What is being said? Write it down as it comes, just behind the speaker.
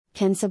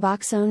Can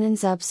Suboxone and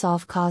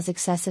Zubsolv cause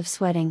excessive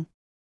sweating?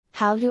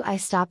 How do I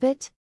stop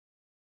it?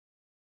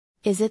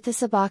 Is it the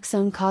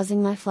Suboxone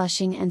causing my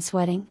flushing and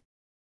sweating?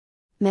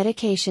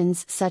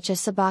 Medications such as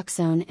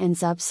Suboxone and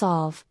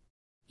Zubsolv,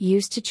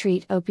 used to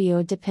treat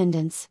opioid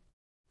dependence,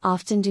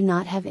 often do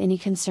not have any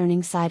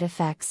concerning side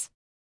effects.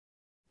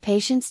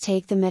 Patients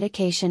take the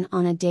medication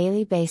on a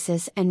daily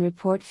basis and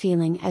report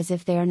feeling as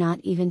if they are not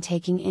even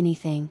taking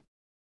anything.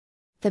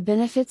 The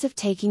benefits of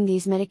taking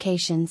these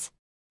medications,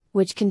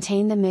 which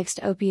contain the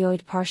mixed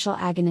opioid partial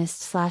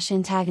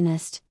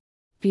agonist/antagonist,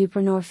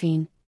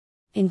 buprenorphine,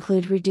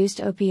 include reduced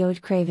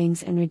opioid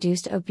cravings and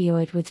reduced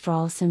opioid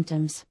withdrawal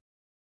symptoms.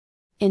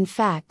 In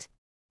fact,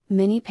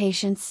 many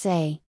patients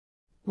say,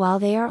 while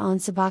they are on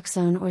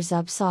Suboxone or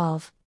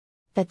Zubsolv,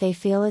 that they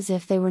feel as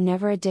if they were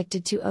never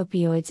addicted to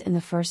opioids in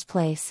the first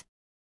place.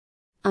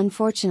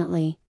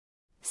 Unfortunately,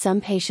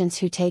 some patients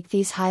who take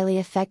these highly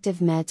effective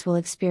meds will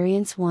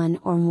experience one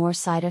or more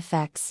side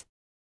effects.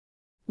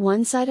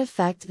 One side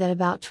effect that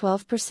about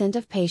 12%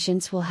 of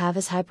patients will have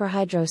is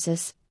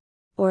hyperhidrosis,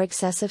 or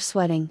excessive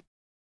sweating.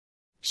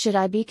 Should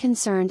I be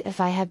concerned if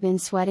I have been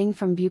sweating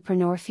from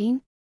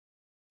buprenorphine?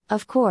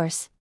 Of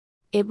course.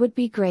 It would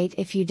be great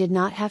if you did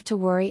not have to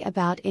worry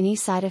about any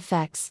side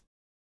effects.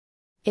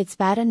 It's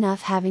bad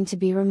enough having to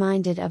be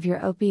reminded of your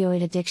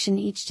opioid addiction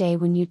each day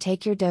when you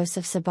take your dose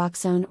of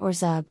Suboxone or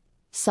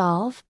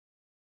Zubsolv.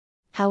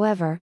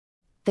 However,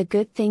 the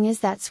good thing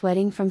is that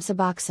sweating from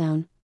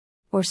Suboxone,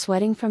 or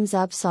sweating from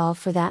Zubsolv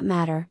for that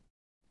matter,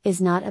 is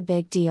not a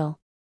big deal.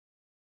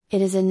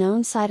 It is a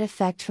known side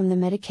effect from the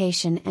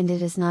medication and it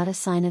is not a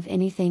sign of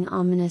anything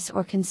ominous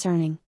or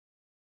concerning.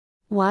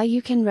 While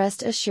you can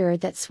rest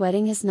assured that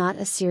sweating is not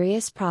a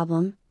serious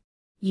problem,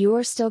 you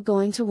are still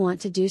going to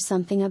want to do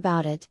something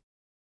about it.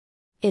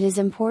 It is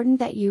important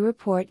that you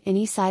report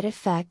any side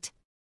effect,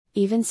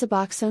 even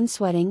Suboxone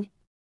sweating,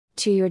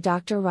 to your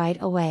doctor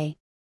right away.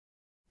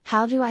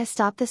 How do I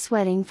stop the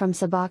sweating from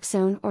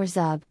Suboxone or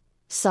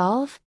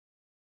Zubsolv?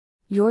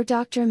 Your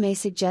doctor may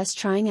suggest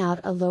trying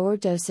out a lower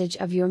dosage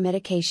of your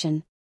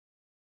medication.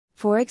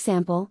 For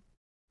example,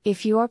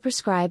 if you are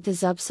prescribed the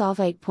Zubsolv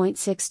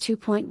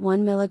 8.62.1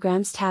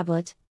 mg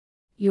tablet,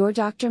 your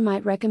doctor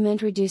might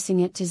recommend reducing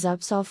it to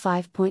Zubsolv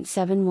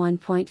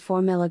 5.71.4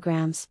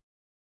 mg.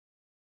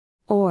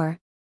 Or,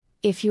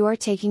 if you are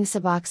taking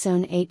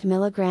Suboxone 8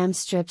 mg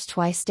strips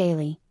twice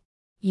daily,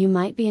 you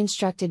might be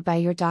instructed by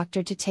your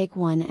doctor to take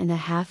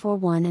 1.5 or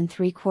 1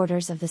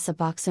 3/4 of the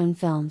Suboxone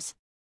films.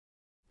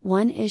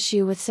 One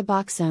issue with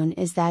Suboxone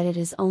is that it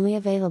is only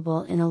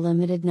available in a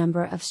limited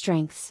number of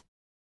strengths.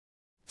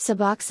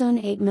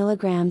 Suboxone 8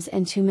 mg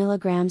and 2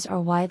 mg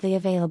are widely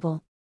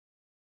available.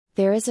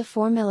 There is a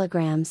 4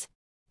 mg,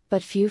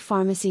 but few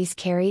pharmacies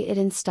carry it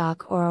in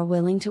stock or are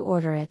willing to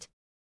order it.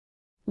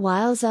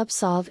 While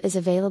Zubsolv is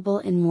available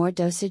in more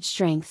dosage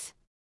strengths,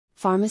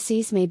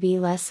 pharmacies may be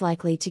less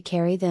likely to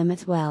carry them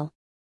as well.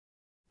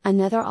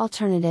 Another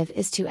alternative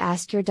is to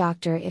ask your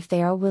doctor if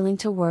they are willing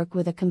to work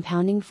with a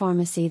compounding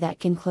pharmacy that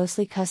can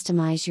closely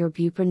customize your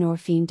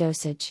buprenorphine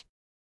dosage.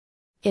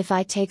 If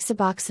I take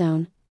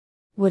Suboxone,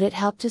 would it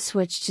help to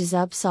switch to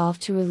Zubsolv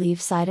to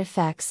relieve side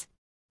effects,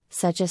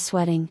 such as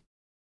sweating?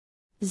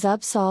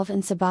 Zubsolv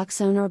and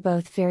Suboxone are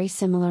both very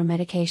similar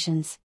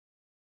medications.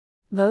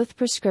 Both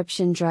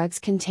prescription drugs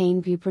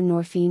contain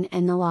buprenorphine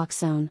and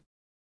naloxone.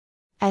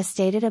 As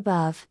stated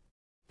above,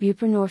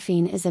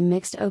 buprenorphine is a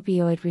mixed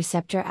opioid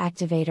receptor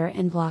activator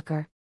and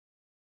blocker.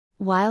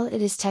 While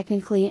it is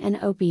technically an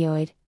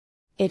opioid,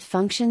 it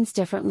functions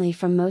differently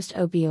from most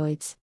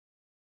opioids.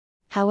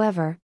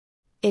 However,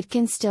 it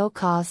can still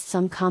cause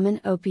some common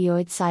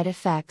opioid side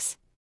effects,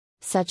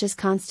 such as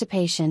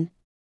constipation,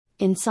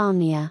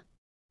 insomnia,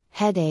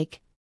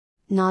 headache,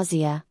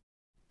 nausea,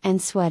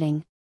 and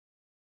sweating.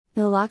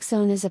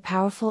 Naloxone is a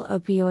powerful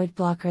opioid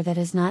blocker that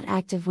is not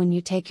active when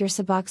you take your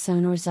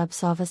Suboxone or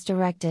Zubsolv as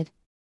directed,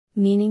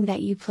 meaning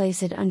that you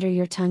place it under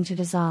your tongue to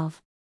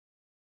dissolve.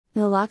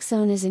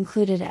 Naloxone is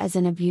included as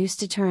an abuse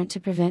deterrent to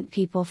prevent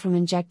people from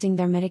injecting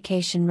their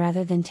medication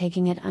rather than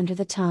taking it under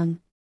the tongue,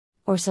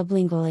 or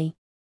sublingually.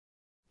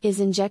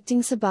 Is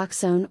injecting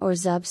Suboxone or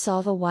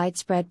Zubsolv a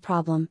widespread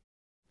problem?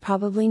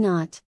 Probably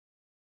not.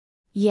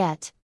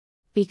 Yet,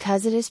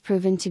 because it is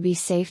proven to be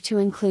safe to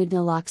include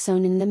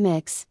naloxone in the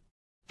mix,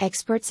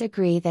 experts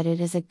agree that it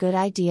is a good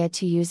idea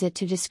to use it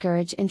to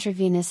discourage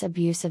intravenous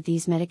abuse of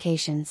these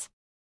medications.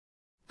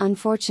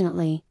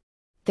 Unfortunately,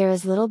 there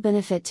is little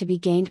benefit to be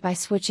gained by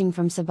switching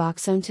from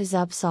Suboxone to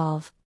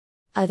Zubsolv,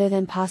 other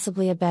than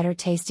possibly a better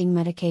tasting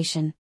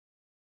medication.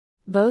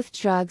 Both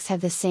drugs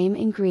have the same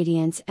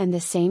ingredients and the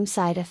same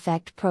side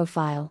effect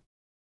profile.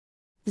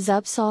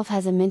 Zubsolv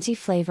has a minty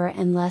flavor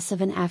and less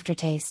of an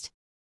aftertaste.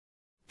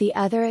 The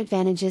other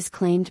advantages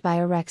claimed by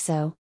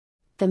Orexo,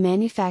 the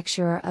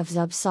manufacturer of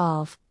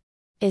Zubsolv,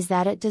 is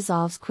that it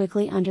dissolves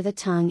quickly under the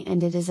tongue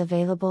and it is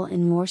available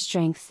in more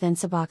strength than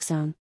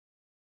Suboxone.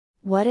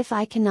 What if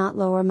I cannot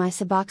lower my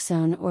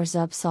Suboxone or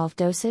Zubsolv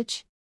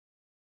dosage?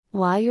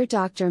 While your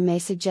doctor may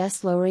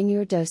suggest lowering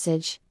your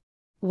dosage,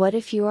 what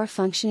if you are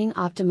functioning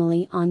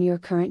optimally on your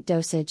current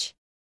dosage?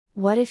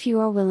 What if you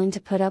are willing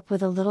to put up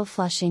with a little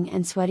flushing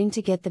and sweating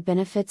to get the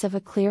benefits of a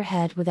clear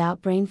head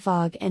without brain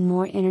fog and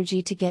more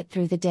energy to get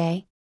through the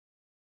day?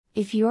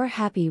 If you are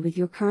happy with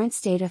your current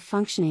state of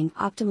functioning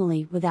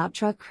optimally without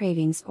drug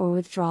cravings or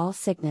withdrawal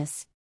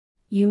sickness,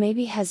 you may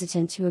be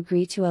hesitant to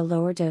agree to a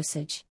lower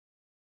dosage.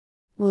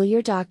 Will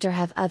your doctor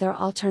have other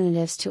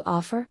alternatives to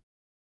offer?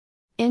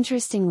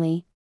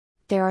 Interestingly,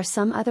 there are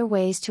some other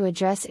ways to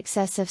address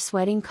excessive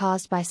sweating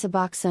caused by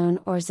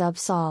Suboxone or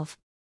Zubsolv.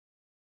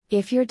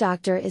 If your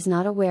doctor is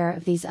not aware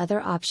of these other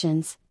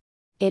options,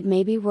 it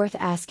may be worth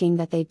asking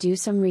that they do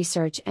some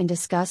research and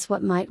discuss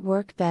what might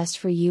work best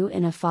for you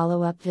in a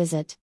follow-up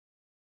visit.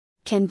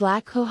 Can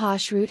black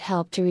cohosh root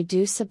help to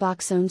reduce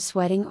Suboxone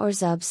sweating or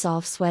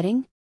Zubsolv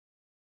sweating?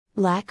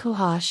 Black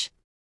cohosh,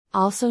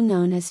 also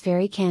known as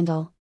fairy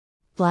candle,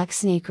 black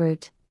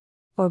snakeroot,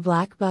 or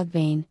black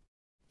bugbane,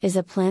 is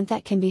a plant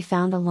that can be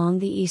found along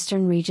the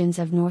eastern regions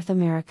of North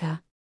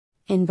America,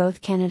 in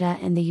both Canada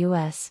and the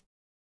US.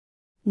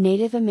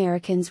 Native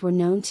Americans were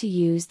known to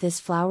use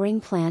this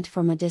flowering plant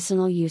for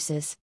medicinal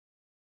uses.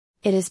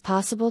 It is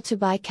possible to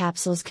buy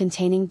capsules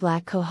containing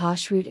black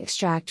cohosh root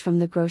extract from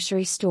the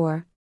grocery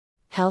store,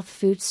 health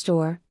food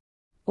store,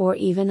 or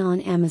even on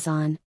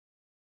Amazon.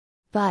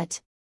 But,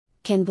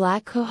 can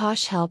black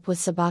cohosh help with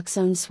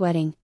Suboxone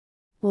sweating?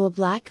 Will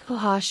black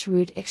cohosh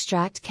root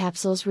extract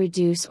capsules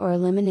reduce or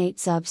eliminate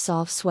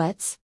Zubsolv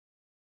sweats?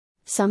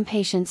 Some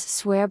patients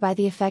swear by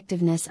the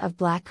effectiveness of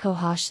black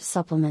cohosh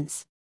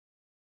supplements.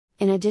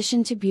 In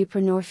addition to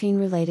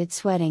buprenorphine-related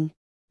sweating,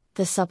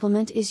 the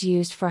supplement is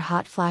used for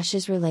hot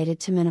flashes related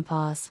to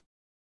menopause.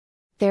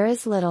 There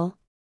is little,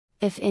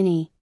 if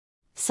any,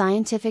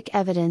 scientific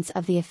evidence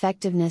of the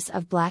effectiveness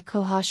of black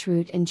cohosh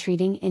root in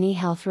treating any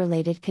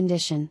health-related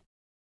condition.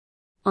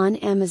 On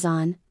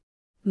Amazon,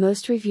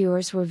 most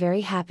reviewers were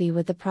very happy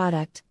with the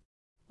product,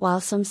 while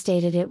some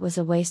stated it was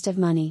a waste of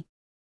money.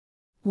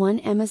 One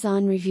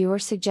Amazon reviewer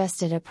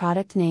suggested a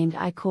product named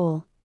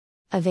iCool,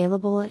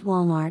 available at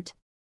Walmart,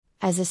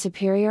 as a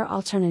superior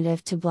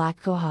alternative to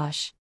black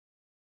cohosh.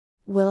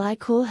 Will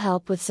iCool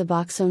help with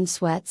Suboxone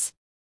sweats?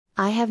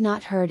 I have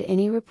not heard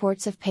any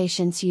reports of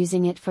patients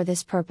using it for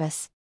this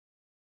purpose.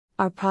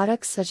 Are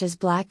products such as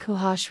black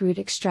cohosh root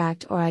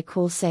extract or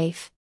iCool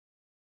safe?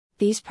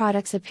 These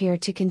products appear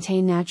to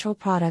contain natural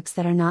products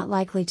that are not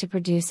likely to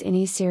produce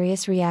any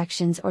serious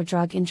reactions or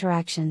drug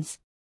interactions.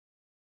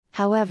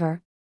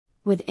 However,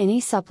 with any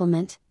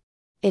supplement,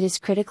 it is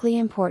critically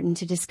important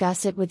to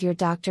discuss it with your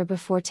doctor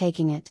before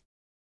taking it.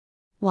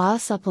 While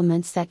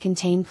supplements that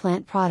contain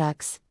plant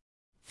products,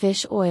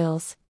 fish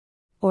oils,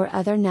 or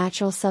other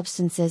natural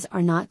substances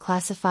are not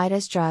classified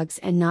as drugs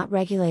and not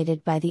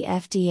regulated by the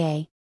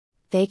FDA,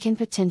 they can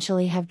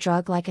potentially have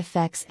drug-like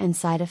effects and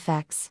side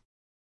effects.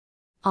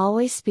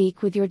 Always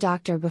speak with your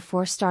doctor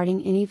before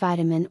starting any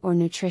vitamin or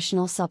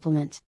nutritional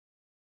supplement.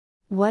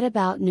 What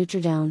about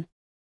Nutridone?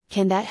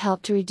 Can that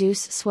help to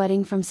reduce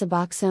sweating from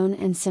Suboxone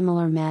and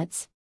similar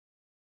meds?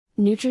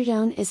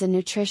 Nutridone is a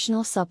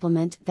nutritional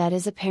supplement that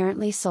is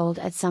apparently sold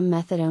at some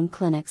methadone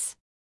clinics.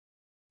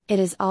 It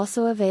is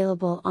also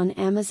available on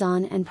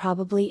Amazon and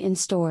probably in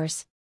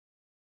stores.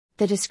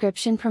 The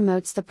description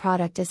promotes the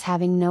product as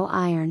having no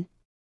iron,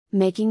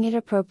 making it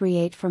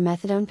appropriate for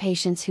methadone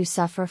patients who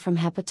suffer from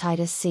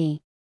hepatitis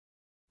C.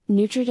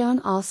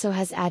 Nutridone also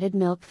has added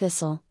milk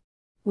thistle,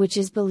 which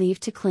is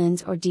believed to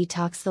cleanse or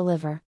detox the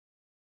liver.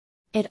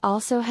 It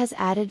also has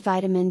added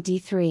vitamin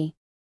D3.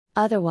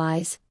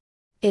 Otherwise,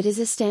 it is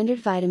a standard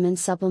vitamin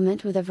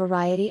supplement with a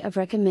variety of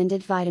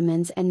recommended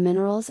vitamins and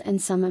minerals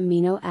and some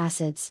amino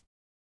acids.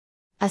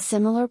 A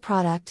similar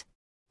product,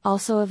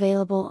 also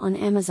available on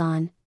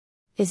Amazon,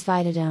 is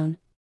Vitadone,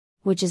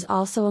 which is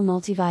also a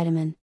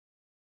multivitamin.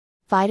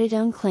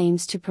 Vitadone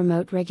claims to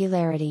promote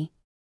regularity,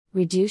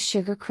 reduce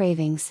sugar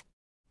cravings,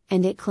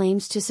 and it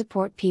claims to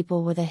support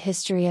people with a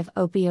history of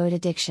opioid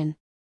addiction.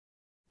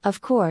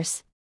 Of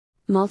course,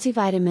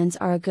 multivitamins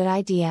are a good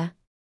idea,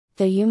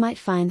 though you might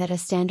find that a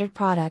standard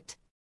product,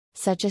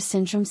 such as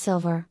Centrum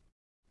Silver,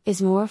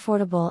 is more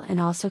affordable and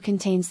also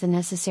contains the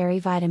necessary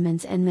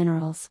vitamins and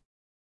minerals.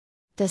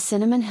 Does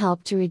cinnamon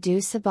help to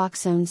reduce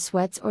Suboxone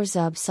sweats or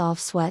Zubsolv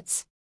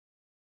sweats?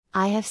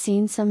 I have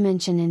seen some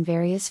mention in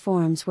various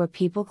forums where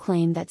people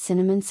claim that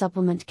cinnamon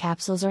supplement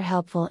capsules are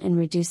helpful in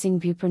reducing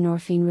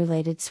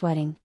buprenorphine-related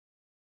sweating.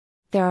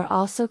 There are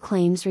also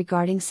claims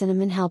regarding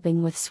cinnamon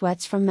helping with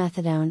sweats from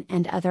methadone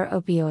and other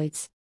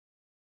opioids.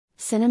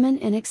 Cinnamon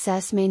in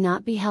excess may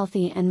not be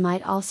healthy and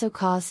might also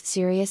cause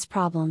serious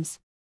problems.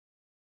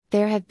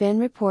 There have been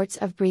reports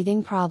of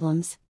breathing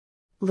problems,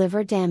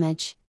 liver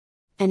damage,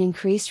 an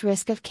increased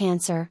risk of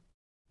cancer,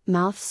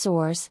 mouth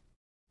sores,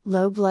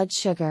 low blood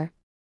sugar,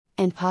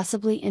 and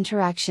possibly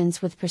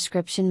interactions with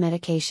prescription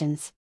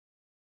medications.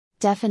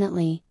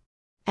 Definitely,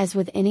 as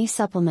with any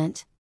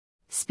supplement,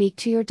 speak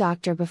to your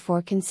doctor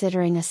before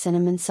considering a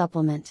cinnamon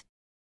supplement.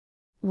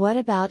 What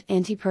about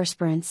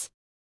antiperspirants?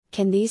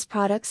 Can these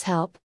products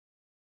help?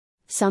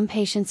 Some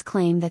patients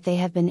claim that they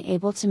have been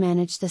able to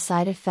manage the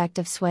side effect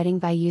of sweating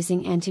by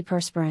using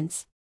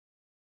antiperspirants.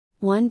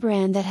 One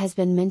brand that has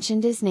been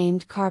mentioned is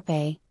named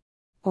Carpe,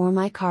 or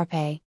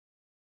Micarpe.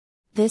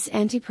 This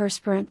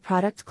antiperspirant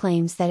product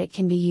claims that it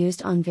can be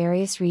used on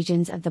various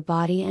regions of the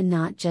body and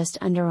not just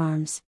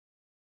underarms.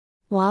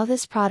 While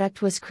this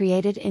product was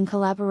created in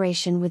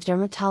collaboration with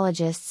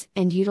dermatologists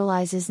and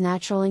utilizes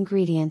natural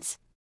ingredients,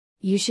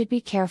 you should be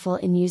careful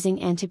in using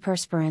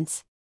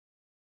antiperspirants.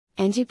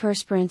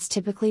 Antiperspirants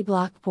typically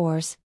block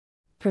pores,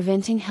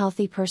 preventing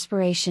healthy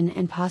perspiration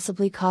and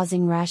possibly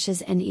causing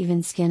rashes and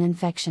even skin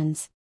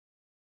infections.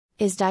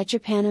 Is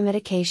ditropan a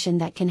medication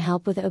that can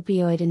help with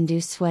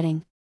opioid-induced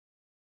sweating?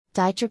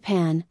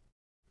 Ditropan,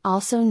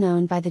 also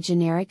known by the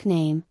generic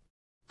name,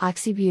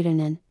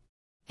 oxybutynin,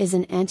 is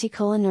an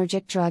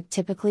anticholinergic drug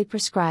typically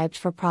prescribed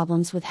for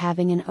problems with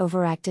having an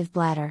overactive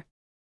bladder.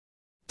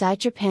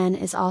 Ditropan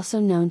is also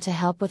known to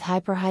help with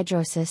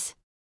hyperhidrosis,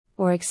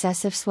 or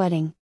excessive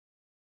sweating.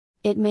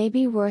 It may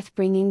be worth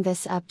bringing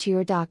this up to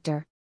your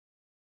doctor.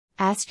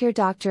 Ask your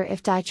doctor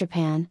if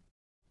ditropan,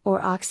 or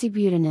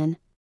oxybutynin,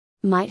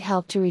 might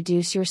help to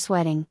reduce your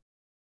sweating.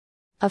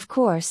 Of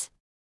course,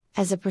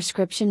 as a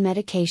prescription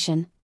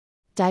medication,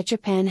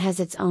 ditropan has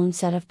its own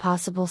set of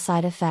possible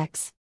side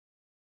effects.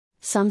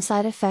 Some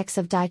side effects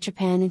of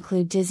ditropan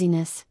include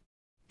dizziness,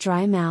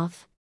 dry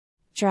mouth,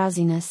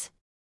 drowsiness,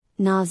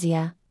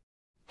 nausea,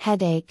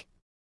 headache,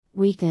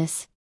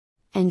 weakness,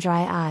 and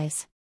dry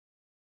eyes.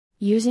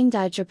 Using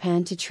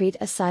ditropan to treat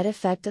a side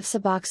effect of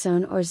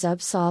Suboxone or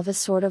Zubsolv is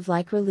sort of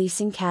like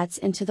releasing cats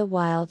into the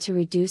wild to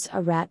reduce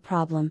a rat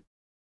problem.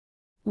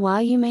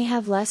 While you may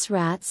have less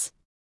rats,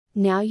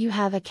 now you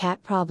have a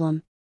cat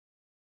problem.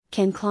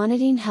 Can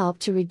clonidine help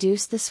to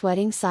reduce the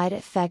sweating side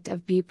effect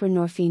of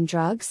buprenorphine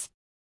drugs?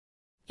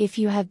 If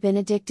you have been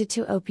addicted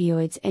to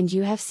opioids and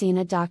you have seen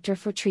a doctor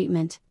for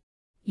treatment,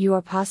 you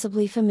are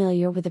possibly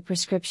familiar with the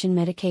prescription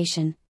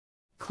medication,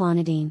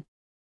 clonidine.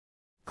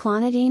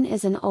 Clonidine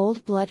is an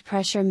old blood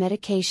pressure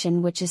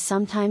medication which is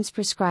sometimes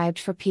prescribed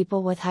for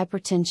people with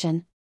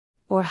hypertension,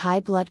 or high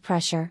blood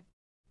pressure,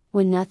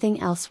 when nothing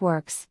else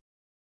works.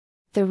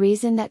 The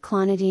reason that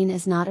clonidine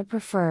is not a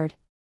preferred,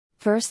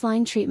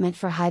 first-line treatment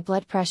for high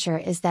blood pressure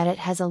is that it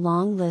has a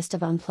long list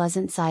of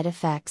unpleasant side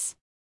effects.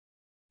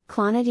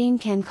 Clonidine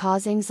can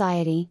cause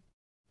anxiety,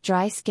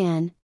 dry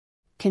skin,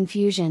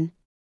 confusion,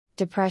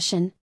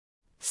 depression,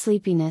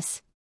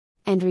 sleepiness,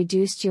 and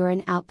reduced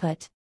urine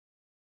output.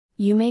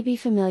 You may be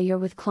familiar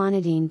with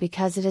clonidine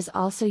because it is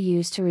also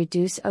used to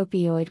reduce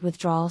opioid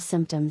withdrawal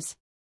symptoms.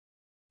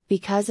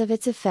 Because of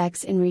its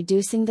effects in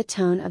reducing the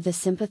tone of the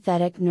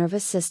sympathetic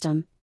nervous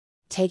system,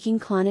 taking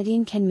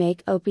clonidine can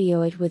make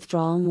opioid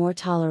withdrawal more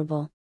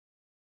tolerable.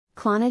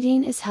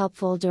 Clonidine is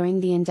helpful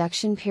during the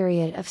induction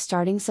period of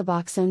starting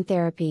Suboxone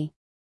therapy.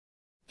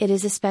 It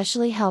is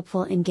especially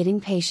helpful in getting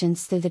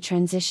patients through the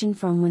transition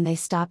from when they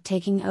stop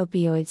taking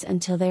opioids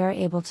until they are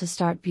able to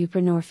start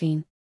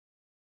buprenorphine.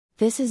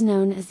 This is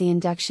known as the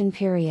induction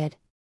period,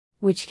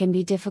 which can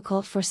be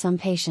difficult for some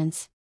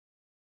patients.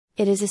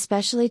 It is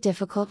especially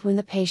difficult when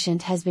the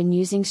patient has been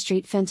using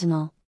street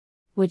fentanyl,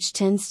 which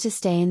tends to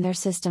stay in their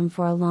system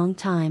for a long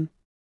time,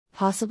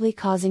 possibly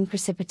causing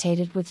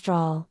precipitated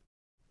withdrawal,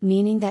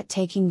 meaning that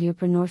taking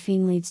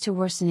buprenorphine leads to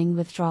worsening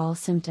withdrawal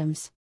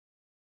symptoms.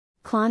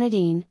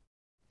 Clonidine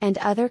and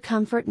other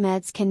comfort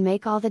meds can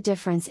make all the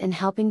difference in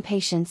helping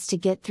patients to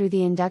get through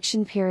the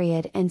induction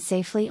period and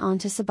safely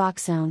onto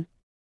Suboxone,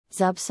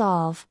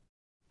 Zubsolv,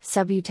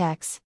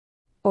 Subutex,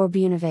 or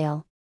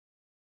Bunavail.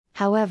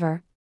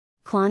 However,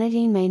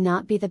 clonidine may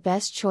not be the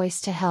best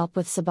choice to help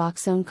with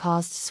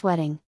Suboxone-caused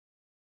sweating.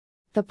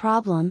 The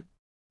problem,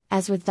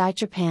 as with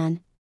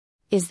ditropan,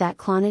 is that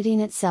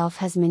clonidine itself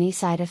has many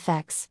side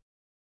effects.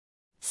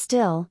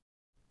 Still,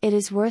 it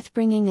is worth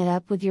bringing it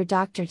up with your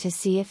doctor to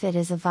see if it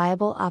is a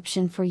viable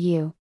option for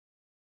you.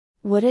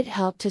 Would it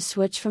help to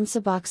switch from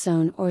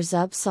Suboxone or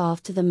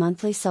Zubsolv to the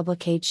monthly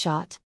Sublocade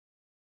shot?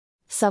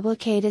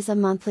 Sublocade is a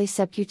monthly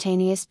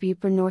subcutaneous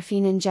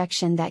buprenorphine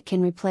injection that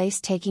can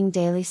replace taking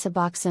daily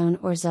Suboxone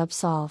or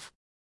Zubsolv.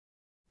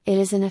 It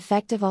is an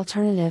effective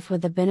alternative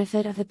with the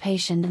benefit of the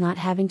patient not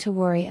having to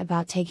worry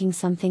about taking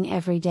something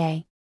every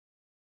day.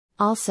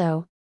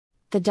 Also,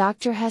 the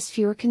doctor has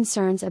fewer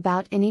concerns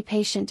about any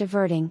patient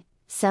diverting,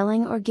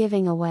 selling or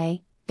giving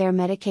away their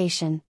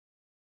medication.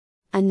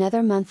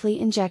 Another monthly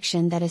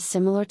injection that is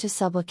similar to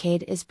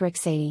Sublocade is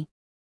Brixadi.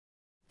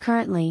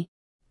 Currently,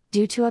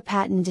 due to a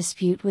patent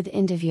dispute with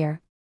Indivior,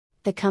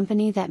 the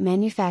company that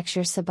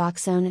manufactures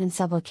Suboxone and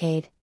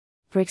Sublocade,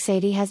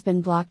 Brixadi has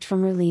been blocked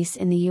from release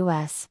in the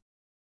US.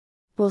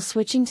 Will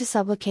switching to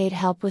Sublocade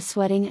help with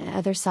sweating and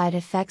other side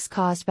effects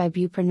caused by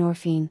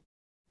buprenorphine?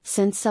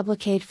 Since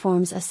Sublocade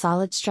forms a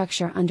solid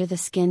structure under the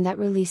skin that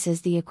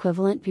releases the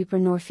equivalent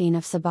buprenorphine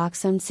of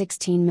Suboxone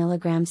 16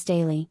 mg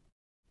daily,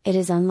 it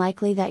is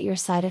unlikely that your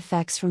side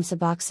effects from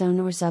Suboxone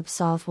or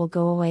Zubsolv will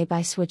go away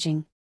by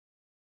switching.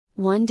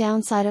 One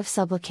downside of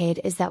Sublocade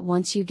is that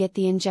once you get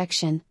the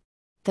injection,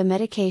 the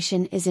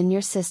medication is in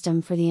your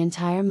system for the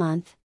entire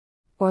month,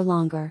 or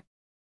longer.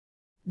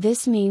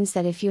 This means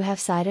that if you have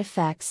side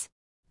effects,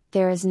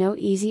 there is no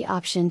easy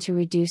option to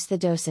reduce the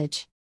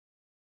dosage.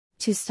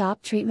 To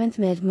stop treatment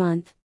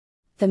mid-month,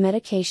 the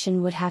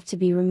medication would have to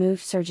be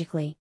removed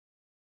surgically.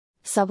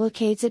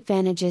 Sublocade's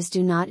advantages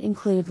do not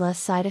include less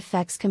side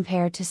effects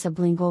compared to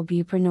sublingual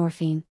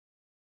buprenorphine.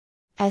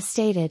 As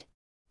stated,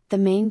 the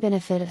main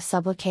benefit of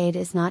Sublocade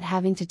is not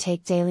having to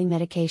take daily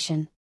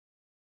medication.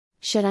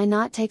 Should I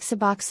not take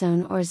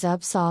Suboxone or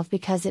Zubsolv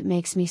because it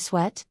makes me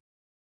sweat?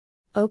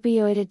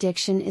 Opioid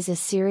addiction is a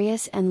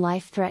serious and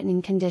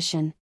life-threatening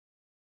condition.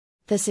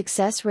 The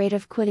success rate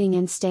of quitting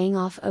and staying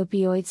off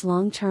opioids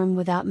long-term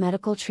without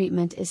medical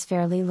treatment is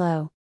fairly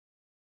low.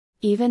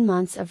 Even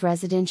months of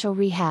residential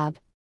rehab,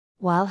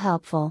 while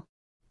helpful,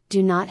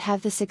 do not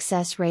have the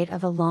success rate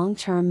of a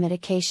long-term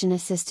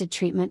medication-assisted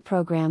treatment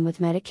program with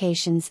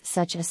medications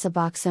such as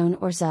Suboxone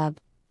or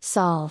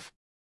Zubsolv.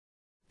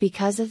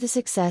 Because of the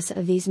success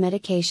of these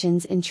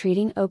medications in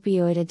treating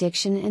opioid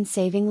addiction and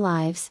saving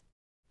lives,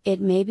 it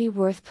may be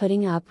worth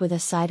putting up with a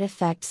side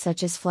effect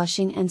such as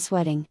flushing and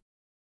sweating.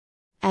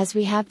 As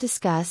we have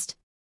discussed,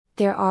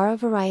 there are a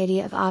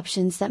variety of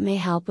options that may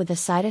help with a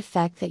side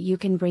effect that you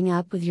can bring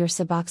up with your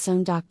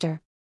Suboxone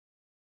doctor.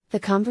 The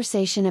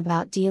conversation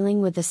about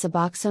dealing with the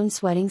Suboxone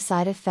sweating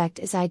side effect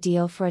is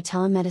ideal for a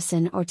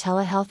telemedicine or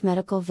telehealth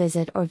medical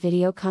visit or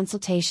video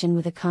consultation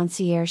with a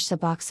concierge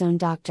Suboxone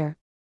doctor.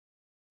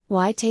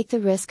 Why take the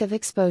risk of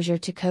exposure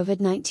to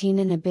COVID-19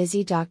 in a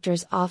busy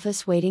doctor's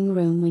office waiting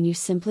room when you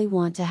simply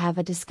want to have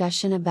a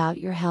discussion about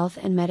your health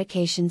and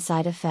medication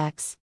side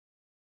effects?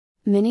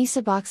 Many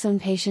Suboxone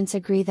patients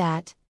agree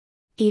that,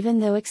 even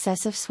though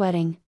excessive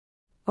sweating,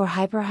 or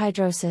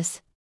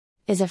hyperhidrosis,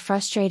 is a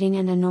frustrating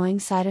and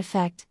annoying side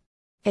effect,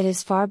 it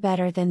is far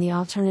better than the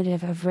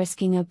alternative of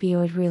risking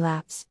opioid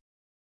relapse.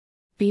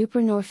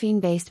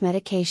 Buprenorphine-based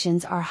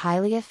medications are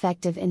highly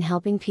effective in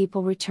helping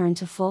people return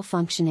to full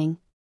functioning,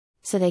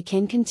 so they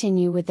can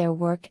continue with their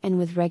work and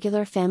with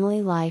regular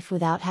family life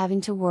without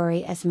having to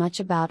worry as much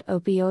about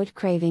opioid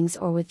cravings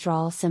or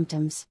withdrawal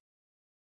symptoms.